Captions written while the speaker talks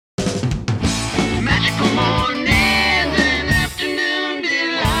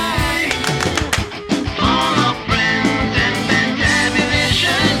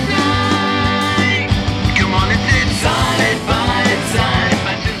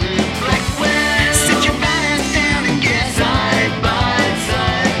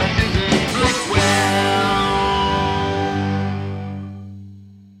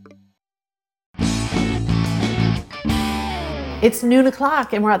It's noon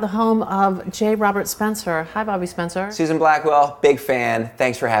o'clock and we're at the home of J. Robert Spencer. Hi, Bobby Spencer. Susan Blackwell, big fan.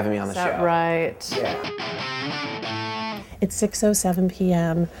 Thanks for having me on the show. Is that right? Yeah. It's 6:07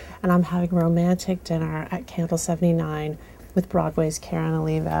 p.m. and I'm having romantic dinner at Candle 79 with Broadway's Karen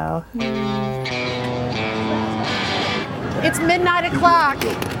Olivo. It's midnight o'clock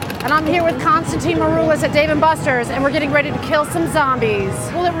and I'm here with Constantine Maroulis at Dave & Buster's and we're getting ready to kill some zombies.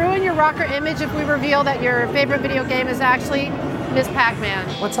 Will it ruin your rocker image if we reveal that your favorite video game is actually Ms. Pac-Man?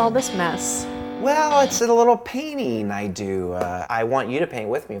 What's all this mess? Well, it's a little painting I do. I want you to paint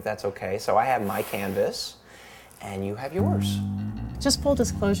with me if that's okay. So I have my canvas and you have yours. Just full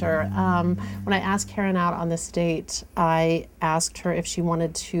disclosure, when I asked Karen out on this date, I asked her if she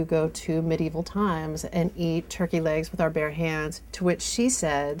wanted to go to medieval times and eat turkey legs with our bare hands, to which she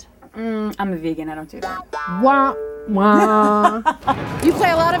said, I'm a vegan, I don't do that. Wah, wah. You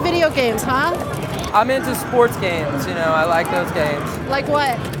play a lot of video games, huh? I'm into sports games, you know, I like those games. Like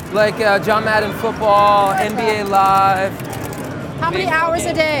what? Like John Madden football, NBA Live. How many hours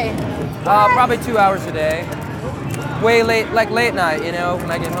a day? Probably 2 hours a day. Way late, like late night, you know, when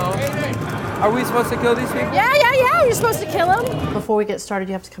I get home. Are we supposed to kill these people? Yeah, you're supposed to kill them. Before we get started,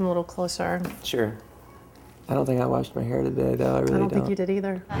 you have to come a little closer. Sure. I don't think I washed my hair today, though. I really I don't think you did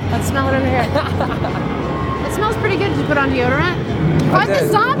either. Let's smell it in here. It smells pretty good. Did you put on deodorant? Fight the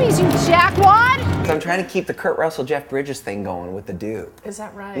zombies, you jackwad! So I'm trying to keep the Kurt Russell, Jeff Bridges thing going with the dude. Is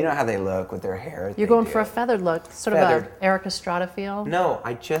that right? You know how they look with their hair. You're going for a feathered look, sort Feathered. of a Eric Estrada feel? No,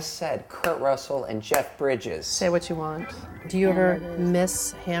 I just said Kurt Russell and Jeff Bridges. Say what you want. Do you ever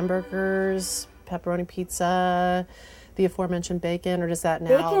miss hamburgers, pepperoni pizza, the aforementioned bacon, or does that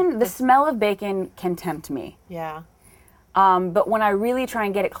now? Bacon, the smell of bacon can tempt me. Yeah. But when I really try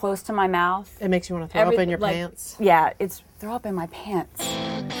and get it close to my mouth, It makes you want to throw up in your pants? yeah, it's throw up in my pants.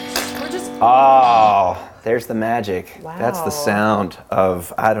 We're just... Oh, there's the magic. Wow. That's the sound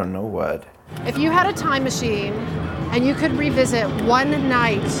of I don't know what. If you had a time machine and you could revisit one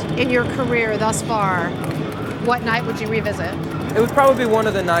night in your career thus far, what night would you revisit? It would probably be one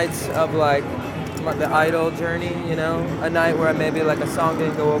of the nights of like the Idol journey, you know? A night where maybe like a song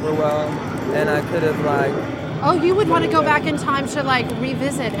didn't go over well and I could have like... Oh, you would want to go back in time to like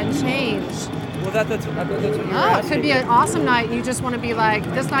revisit and change. Well, that's what you were Oh, it asking could be me. an awesome night. You just want to be like,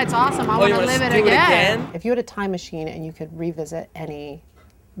 this night's awesome. I want you to wanna live it do it again. again? If you had a time machine and you could revisit any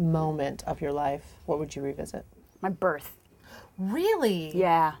moment of your life, what would you revisit? My birth. Really?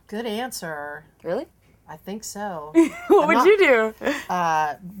 Yeah. Good answer. Really? I think so. What would you do?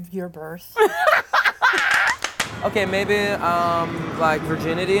 Your birth. Okay, maybe like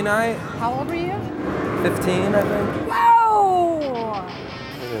virginity night. How old were you? 15, I think. Whoa!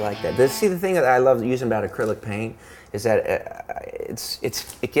 I really like that. See, the thing that I love using about acrylic paint is that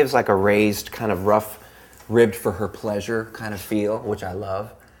it gives like a raised, kind of rough, ribbed for her pleasure kind of feel, which I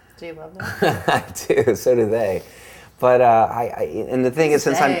love. Do you love that? I do. So do they. But and the thing is,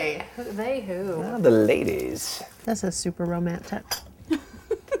 since They who? well, the ladies. This is super romantic.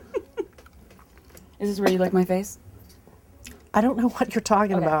 Is this where you like my face? I don't know what you're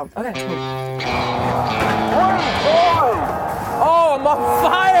talking about. Okay. Oh, I'm on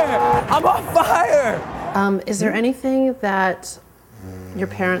fire! I'm on fire! Is there anything that your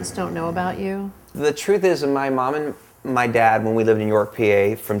parents don't know about you? The truth is, my mom and my dad, when we lived in York,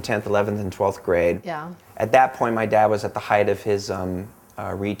 PA, from 10th, 11th, and 12th grade, Yeah. at that point, my dad was at the height of his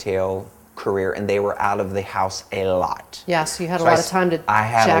retail career, and they were out of the house a lot. Yeah, so you had a So lot of time to I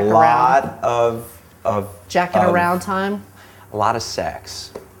had jack a lot around. of Jacking around time? a lot of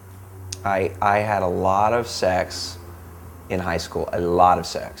sex. I had a lot of sex in high school. A lot of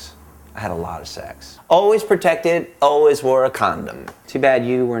sex. I had a lot of sex. Always protected. Always wore a condom. Too bad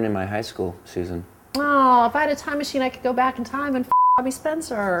you weren't in my high school, Susan. Oh, if I had a time machine, I could go back in time and Bobby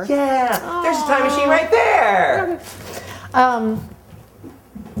Spencer. Yeah, there's a time machine right there.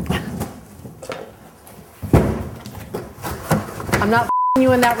 I'm not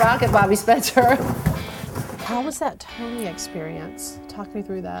you in that rocket, Bobby Spencer. How was that Tony experience? Talk me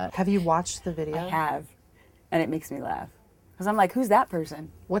through that. Have you watched the video? I have. And it makes me laugh. Because I'm like, who's that person?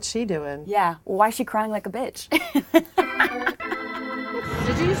 What's she doing? Yeah. Well, why is she crying like a bitch?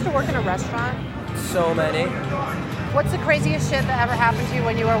 Did you used to work in a restaurant? So many. What's the craziest shit that ever happened to you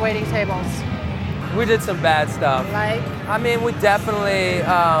when you were waiting tables? We did some bad stuff. Like, I mean, we definitely,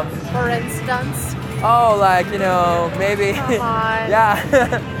 for instance? oh, like, you know, maybe, Come on.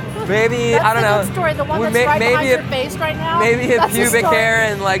 yeah. Maybe, That's I don't the know. good story. The one we that's right behind maybe your face right now? Maybe hit That's the pubic story.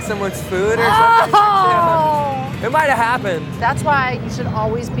 hair in like someone's food or something. Oh! It might have happened. That's why you should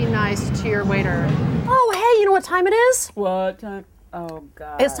always be nice to your waiter. Oh, hey, you know what time it is? What time? Oh,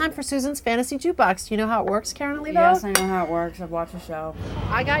 God. It's time for Susan's Fantasy Jukebox. Do you know how it works, Karen Olivo? Yes, I know how it works. I've watched the show.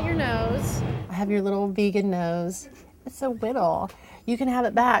 I got your nose. I have your little vegan nose. It's so little. You can have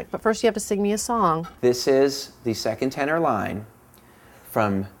it back, but first you have to sing me a song. This is the second tenor line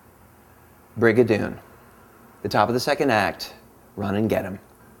from Brigadoon. The top of the second act, Run and Get 'Em.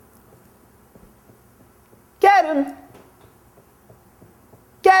 Get 'em!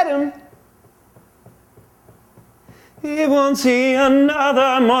 Get 'em! He won't see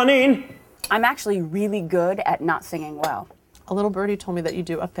another morning. I'm actually really good at not singing well. A little birdie told me that you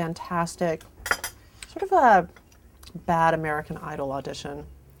do a fantastic, sort of a bad American Idol audition.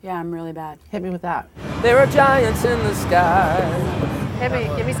 Yeah, I'm really bad. Hit me with that. There are giants in the sky. Hit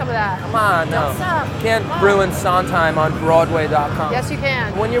me. Give me some of that. Come on, no. Don't stop. Can't Come on. ruin Sondheim on Broadway.com. Yes, you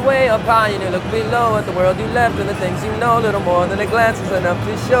can. When you're way up high and you look below at the world you left and the things you know, little more than a glance is enough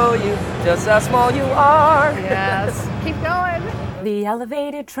to show you just how small you are. Yes. Keep going. The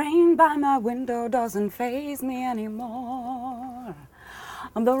elevated train by my window doesn't faze me anymore.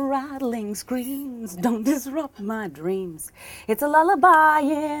 The rattling screams don't disrupt my dreams. It's a lullaby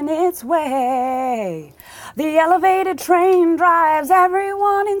in its way. The elevated train drives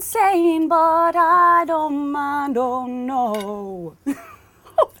everyone insane, but I don't mind, oh no. That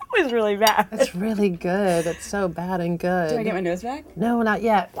was really bad. It's really good. It's so bad and good. Do I get my nose back? No, not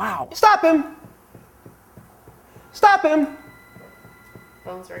yet. Wow. Stop him! Stop him!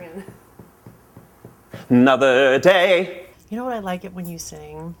 Phone's ringing. Another day. You know what I like it when you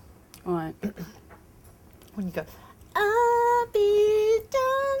sing? What? When you go, I'll be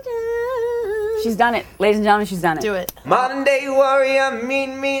done. She's done it. Ladies and gentlemen, she's done it. Do it. Modern day warrior,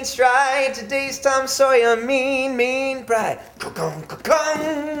 mean stride. Today's Tom Sawyer, mean pride.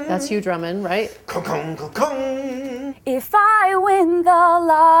 That's you drumming, right? If I win the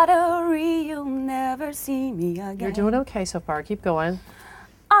lottery, you'll never see me again. You're doing okay so far. Keep going.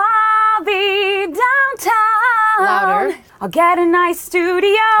 I'll be downtown. Louder. I'll get a nice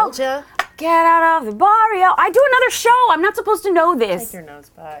studio. Told ya. Get out of the barrio. I do another show. I'm not supposed to know Take this. your nose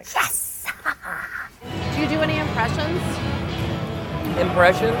back. Yes. Do you do any impressions?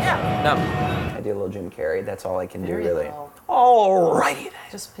 Impressions? Yeah. No. I do a little Jim Carrey. That's all I can do, Very really. little. All right.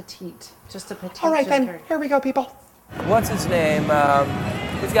 Just petite. Just a petite. All right, Jim then. Carrey. Here we go, people. What's his name?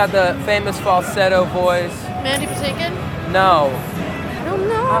 He's got the famous falsetto voice. Mandy Patinkin? No. I don't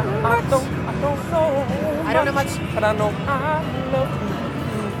know. I don't know. I don't know much. But I know I love you.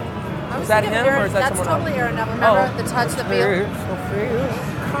 I Is that thinking him Aaron- or is that that's someone totally else? Aaron Neville. Remember Oh. the touch, the feel,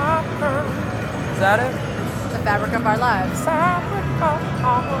 Is that it? the fabric of our lives.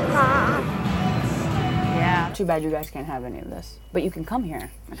 Yeah. Too bad you guys can't have any of this. But you can come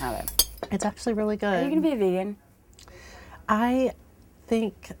here and have it. It's actually really good. Are you going to be a vegan? I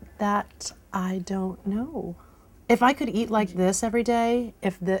think that I don't know. If I could eat like this every day,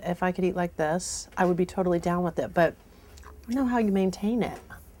 if I could eat like this, I would be totally down with it. But I don't know how you maintain it.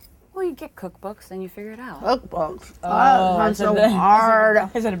 Well, you get cookbooks and you figure it out. Cookbooks. That's so hard.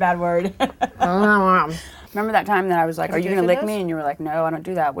 Is it a bad word? I Remember that time that I was like, Have are you you going to lick tasted me? this? And you were like, no, I don't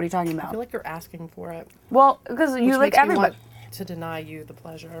do that. What are you talking about? feel like you're asking for it. Well, because you Which lick makes me everybody. want to deny you the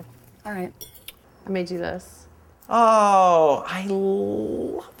pleasure. All right. I made you this. Oh, I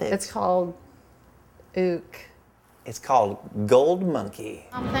love it. It's called Ook. It's called Gold Monkey.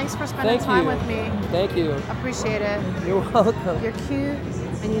 Thanks for spending Thank time you. with me. Thank you. Appreciate it. You're welcome. You're cute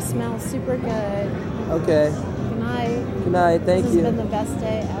and you smell super good. Okay. Good night. Good night. Thank This you. has been the best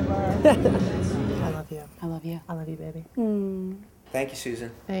day ever. I love you. I love you. I love you, baby. Thank you,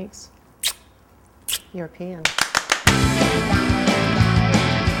 Susan. Thanks. European.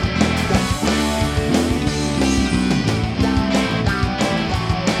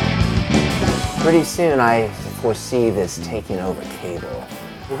 Pretty soon, I foresee this taking over cable.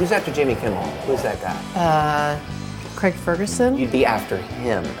 Well, who's after Jimmy Kimmel? Who's that guy? Craig Ferguson. You'd be after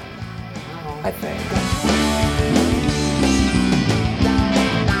him, I think.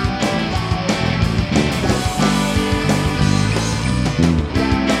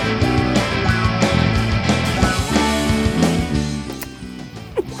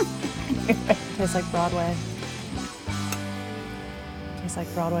 Tastes like Broadway. Tastes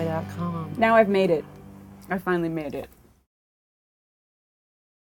like Broadway.com. Now I've made it. I finally made it.